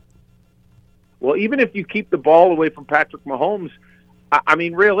do that. Well, even if you keep the ball away from Patrick Mahomes, I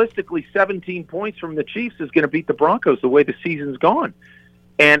mean, realistically, 17 points from the Chiefs is going to beat the Broncos the way the season's gone.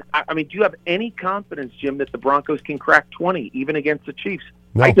 And, I mean, do you have any confidence, Jim, that the Broncos can crack 20, even against the Chiefs?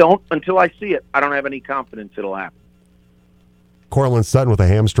 No. I don't. Until I see it, I don't have any confidence it'll happen. Courtland Sutton with a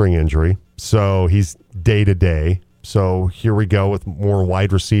hamstring injury, so he's day-to-day. So here we go with more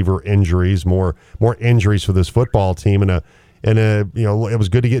wide receiver injuries, more injuries for this football team, and it was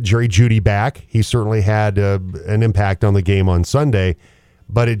good to get Jerry Jeudy back. He certainly had an impact on the game on Sunday,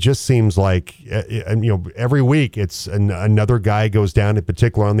 but it just seems like every week it's another guy goes down, in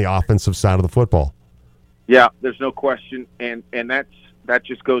particular on the offensive side of the football. Yeah, there's no question, and that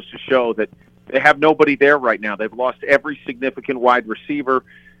just goes to show that they have nobody there right now. They've lost every significant wide receiver,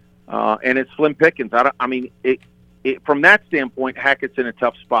 and it's slim pickings. From that standpoint, Hackett's in a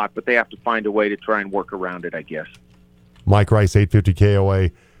tough spot, but they have to find a way to try and work around it, I guess. Mike Rice, 850 KOA,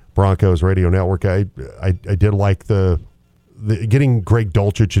 Broncos Radio Network. I did like the getting Greg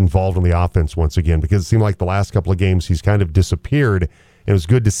Dulcich involved in the offense once again, because it seemed like the last couple of games he's kind of disappeared. It was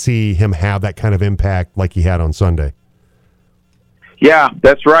good to see him have that kind of impact like he had on Sunday. Yeah,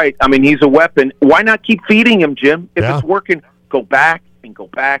 that's right. I mean, he's a weapon. Why not keep feeding him, Jim? If it's working, go back and go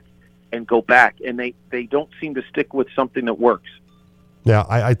back and go back. And they don't seem to stick with something that works. Yeah,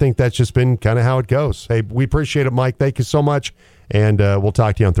 I think that's just been kind of how it goes. Hey, we appreciate it, Mike. Thank you so much, and we'll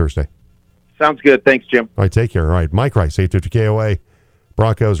talk to you on Thursday. Sounds good. Thanks, Jim. All right, take care. All right, Mike Rice, 850 KOA,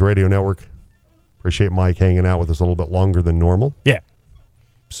 Broncos Radio Network. Appreciate Mike hanging out with us a little bit longer than normal. Yeah.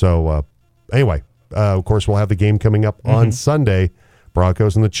 So, anyway, of course, we'll have the game coming up on Sunday,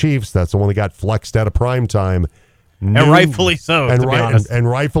 Broncos and the Chiefs. That's the one that got flexed out of prime time. And rightfully so, to be honest. And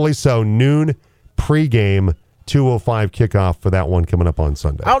rightfully so. Noon pregame. 2:05 kickoff for that one coming up on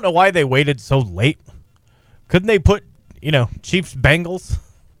Sunday. I don't know why they waited so late. Couldn't they put, Chiefs Bengals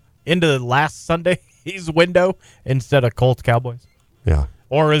into last Sunday's window instead of Colts Cowboys? Yeah.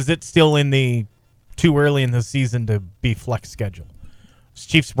 Or is it still too early in the season to be flex schedule? It's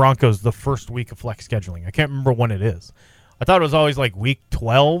Chiefs Broncos the first week of flex scheduling. I can't remember when it is. I thought it was always like week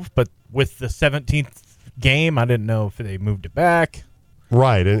 12, but with the 17th game, I didn't know if they moved it back.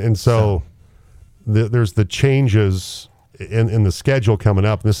 Right, and so there's the changes in the schedule coming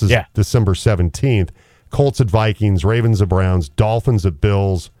up. This is December 17th. Colts at Vikings, Ravens at Browns, Dolphins at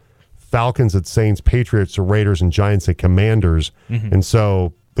Bills, Falcons at Saints, Patriots at Raiders, and Giants at Commanders. And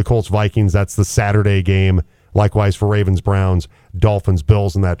so the Colts Vikings, that's the Saturday game. Likewise for Ravens, Browns, Dolphins,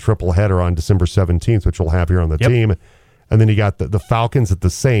 Bills, and that triple header on December 17th, which we'll have here on the team. And then you got the Falcons at the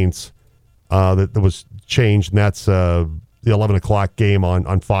Saints that was changed, and that's the 11 o'clock game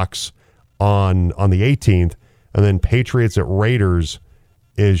on Fox on the 18th, and then Patriots at Raiders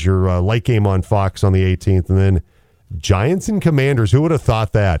is your late game on Fox on the 18th, and then Giants and Commanders. Who would have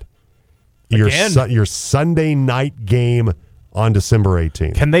thought that? Your Sunday night game on December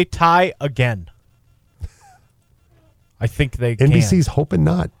 18th. Can they tie again? I think they can. NBC's hoping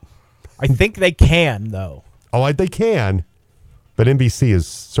not. I think they can, though. Oh, they can, but NBC is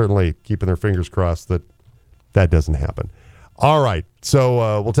certainly keeping their fingers crossed that doesn't happen. All right,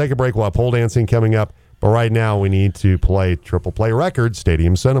 so we'll take a break. We'll have pole dancing coming up. But right now, we need to play Triple Play Records,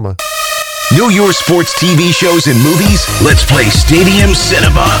 Stadium Cinema. Know your sports TV shows and movies? Let's play Stadium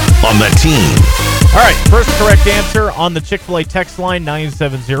Cinema on the team. All right, first correct answer on the Chick-fil-A text line,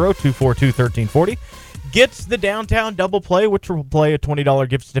 970-242-1340. Gets the downtown double play, which will play a $20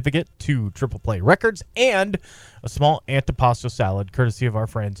 gift certificate to Triple Play Records and a small antipasto salad, courtesy of our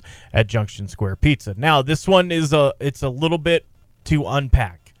friends at Junction Square Pizza. Now, this one is it's a little bit to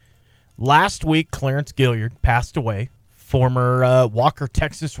unpack. Last week, Clarence Gilliard passed away, former Walker,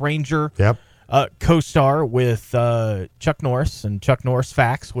 Texas Ranger co-star with Chuck Norris and Chuck Norris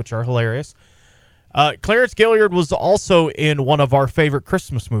Facts, which are hilarious. Clarence Gilliard was also in one of our favorite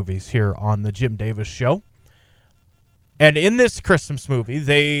Christmas movies here on the Jim Davis Show. And in this Christmas movie,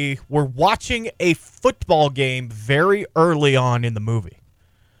 they were watching a football game very early on in the movie.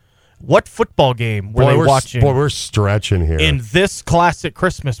 What football game were they watching Boy, we're stretching here. in this classic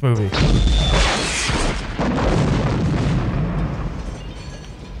Christmas movie?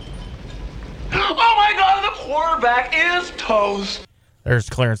 Oh my God, the quarterback is toast. There's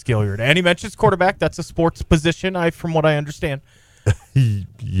Clarence Gilliard. And he mentions quarterback. That's a sports position, from what I understand.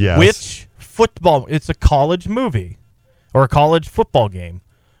 Yes. Which football? It's a college movie or a college football game.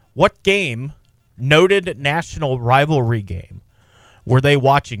 What game, noted national rivalry game, were they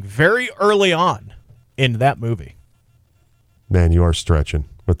watching very early on in that movie? Man, you are stretching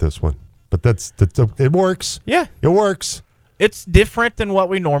with this one. But it works. Yeah. It works. It's different than what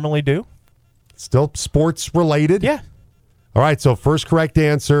we normally do. Still sports related. Yeah. All right, so first correct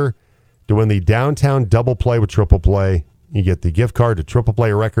answer to win the downtown double play with Triple Play. You get the gift card to Triple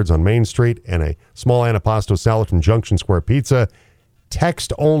Play Records on Main Street and a small antipasto salad from Junction Square Pizza.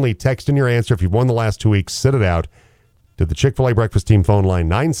 Text only. Text in your answer if you've won the last 2 weeks. Sit it out to the Chick-fil-A Breakfast Team phone line,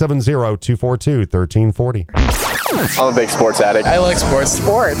 970-242-1340. I'm a big sports addict. I like sports.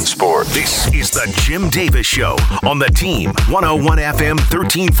 Sport. This is the Jim Davis Show on the Team. 101 FM,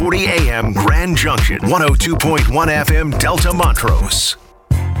 1340 AM, Grand Junction. 102.1 FM, Delta Montrose.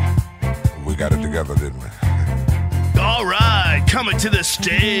 We got it together, didn't we? All right, coming to the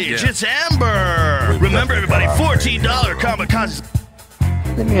stage, It's Amber. Remember, everybody, $14 kamikaze.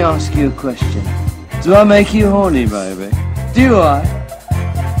 Let me ask you a question. Do I make you horny, baby? Do I?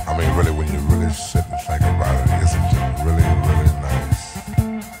 I mean, really, when you really sit and think about it, isn't it really, really nice?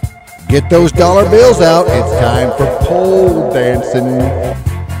 Get those dollar bills out. It's time for pole dancing.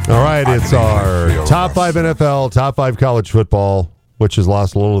 All right, it's our top 5 NFL, top 5 college football, which has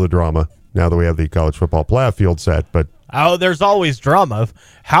lost a little of the drama now that we have the college football playoff field set. But there's always drama.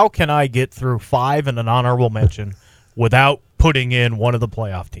 How can I get through 5 and an honorable mention without putting in one of the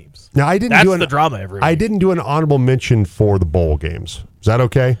playoff teams? Now, That's the drama every week. I didn't do an honorable mention for the bowl games. Is that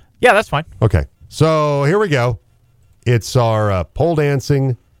okay? Yeah, that's fine. Okay. So here we go. It's our pole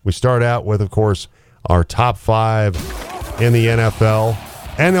dancing. We start out with, of course, our top 5 in the NFL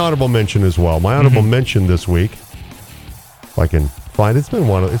and the honorable mention as well. My honorable mention this week, if I can find it, it's been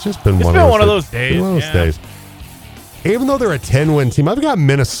one of those days. Been one of those days. Even though they're a 10-win team, I've got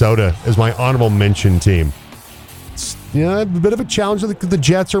Minnesota as my honorable mention team. It's, a bit of a challenge. The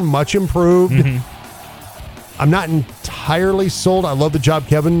Jets are much improved. I'm not entirely sold. I love the job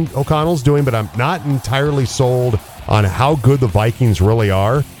Kevin O'Connell's doing, but I'm not entirely sold on how good the Vikings really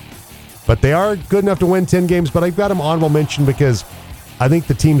are. But they are good enough to win 10 games, but I've got them honorable mention because I think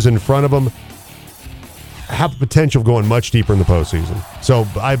the teams in front of them have the potential of going much deeper in the postseason. So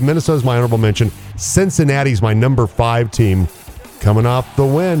I have Minnesota's my honorable mention. Cincinnati's my number 5 team coming off the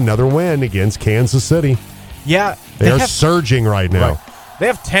win, another win against Kansas City. Yeah. They are surging right now. Right. They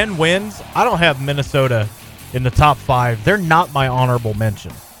have 10 wins. I don't have Minnesota in the top 5. They're not my honorable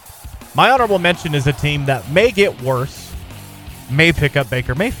mention. My honorable mention is a team that may get worse, may pick up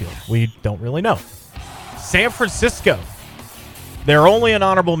Baker Mayfield. We don't really know. San Francisco. They're only an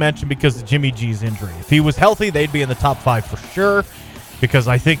honorable mention because of Jimmy G's injury. If he was healthy, they'd be in the top 5 for sure, because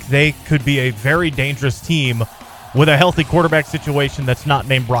I think they could be a very dangerous team with a healthy quarterback situation that's not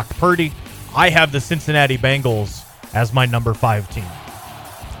named Brock Purdy. I have the Cincinnati Bengals as my number 5 team.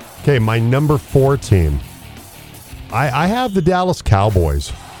 Okay, my number 4 team. I have the Dallas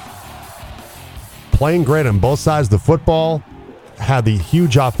Cowboys. Playing great on both sides of the football. Had the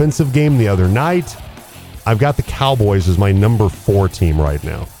huge offensive game the other night. I've got the Cowboys as my number 4 team right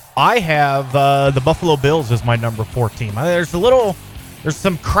now. I have the Buffalo Bills as my number 4 team. There's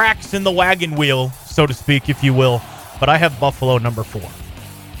some cracks in the wagon wheel, so to speak, if you will, but I have Buffalo number 4.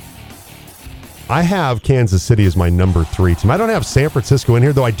 I have Kansas City as my number 3 team. I don't have San Francisco in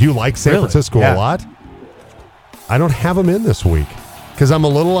here, though I do like San Francisco a lot. I don't have them in this week because I'm a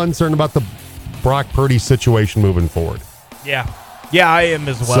little uncertain about the Brock Purdy situation moving forward. Yeah, I am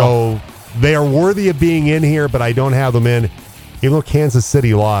as well. So they are worthy of being in here, but I don't have them in. Even though Kansas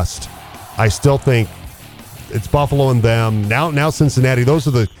City lost, I still think it's Buffalo and them. Now Cincinnati. Those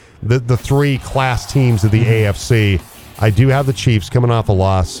are the 3 class teams of the AFC. I do have the Chiefs coming off a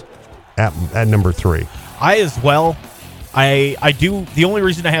loss at number 3. I as well. I do. The only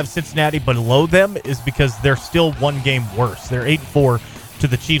reason I have Cincinnati below them is because they're still one game worse. They're 8-4 to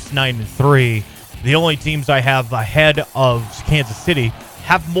the Chiefs 9-3. The only teams I have ahead of Kansas City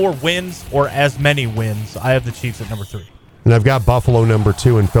have more wins or as many wins. I have the Chiefs at number 3. And I've got Buffalo number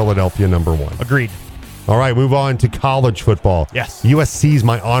 2 and Philadelphia number 1. Agreed. All right, move on to college football. Yes. USC's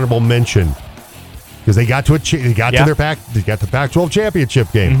my honorable mention because they got to the Pac-12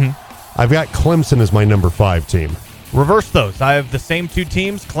 championship game. I've got Clemson as my number 5 team. Reverse those. I have the same 2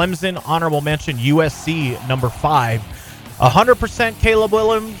 teams. Clemson, honorable mention. USC, number 5. 100% Caleb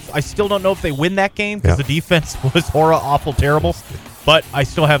Williams. I still don't know if they win that game because the defense was awful terrible. But I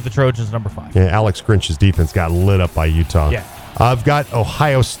still have the Trojans number 5. Yeah, Alex Grinch's defense got lit up by Utah. Yeah. I've got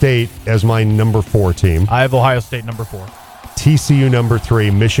Ohio State as my number 4 team. I have Ohio State number 4. TCU number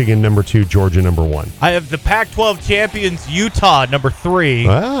 3, Michigan number 2, Georgia number 1. I have the Pac-12 champions Utah number 3.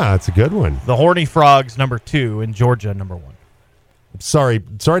 That's a good one. The Horny Frogs number 2 and Georgia number 1. Sorry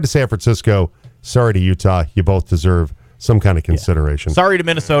to San Francisco. Sorry to Utah. You both deserve some kind of consideration. Sorry to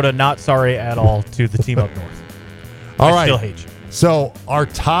Minnesota. Not sorry at all to the team up north. All right. I still hate you. So our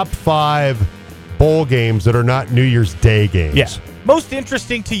top 5 bowl games that are not New Year's Day games. Yeah. Most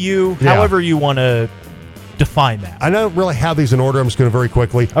interesting to you, however you want to define that. I don't really have these in order. I'm just going to very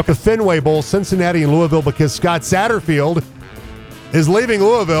quickly. Okay. The Fenway Bowl, Cincinnati and Louisville, because Scott Satterfield is leaving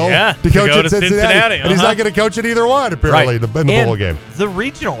Louisville to coach at Cincinnati. And he's not going to coach at either one, apparently, in the bowl game. The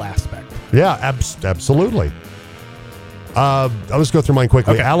regional aspect. Yeah, absolutely. I'll just go through mine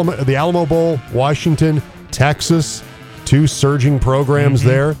quickly. Okay. The Alamo Bowl, Washington, Texas, 2 surging programs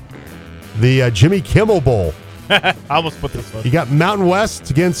there. The Jimmy Kimmel Bowl. I almost put this one. You got Mountain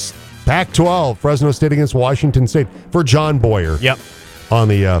West against Pac-12, Fresno State against Washington State for John Boyer. Yep. On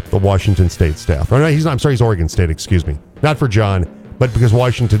the Washington State staff. Or no, he's Oregon State, excuse me. Not for John, but because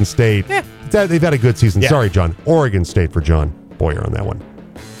Washington State, they've had a good season. Yeah. Sorry, John. Oregon State for John Boyer on that one.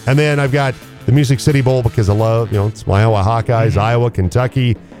 And then I've got the Music City Bowl because I love, it's my Iowa Hawkeyes, Iowa,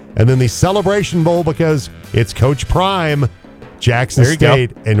 Kentucky. And then the Celebration Bowl because it's Coach Prime, Jackson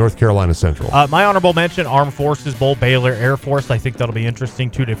State, and North Carolina Central. My honorable mention, Armed Forces Bowl, Baylor Air Force. I think that'll be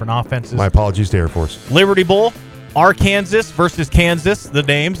interesting. 2 different offenses. My apologies to Air Force. Liberty Bowl, Arkansas versus Kansas. The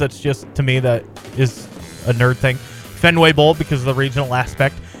names, that's just, to me, that is a nerd thing. Fenway Bowl because of the regional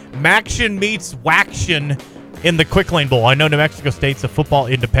aspect. Maction meets Waction in the Quick Lane Bowl. I know New Mexico State's a football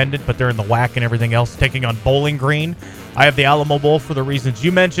independent, but they're in the WAC and everything else, taking on Bowling Green. I have the Alamo Bowl for the reasons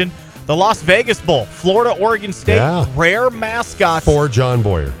you mentioned. The Las Vegas Bowl, Florida, Oregon State, rare mascots for John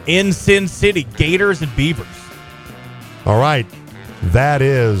Boyer in Sin City, Gators and Beavers. All right, that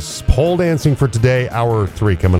is pole dancing for today, hour 3 coming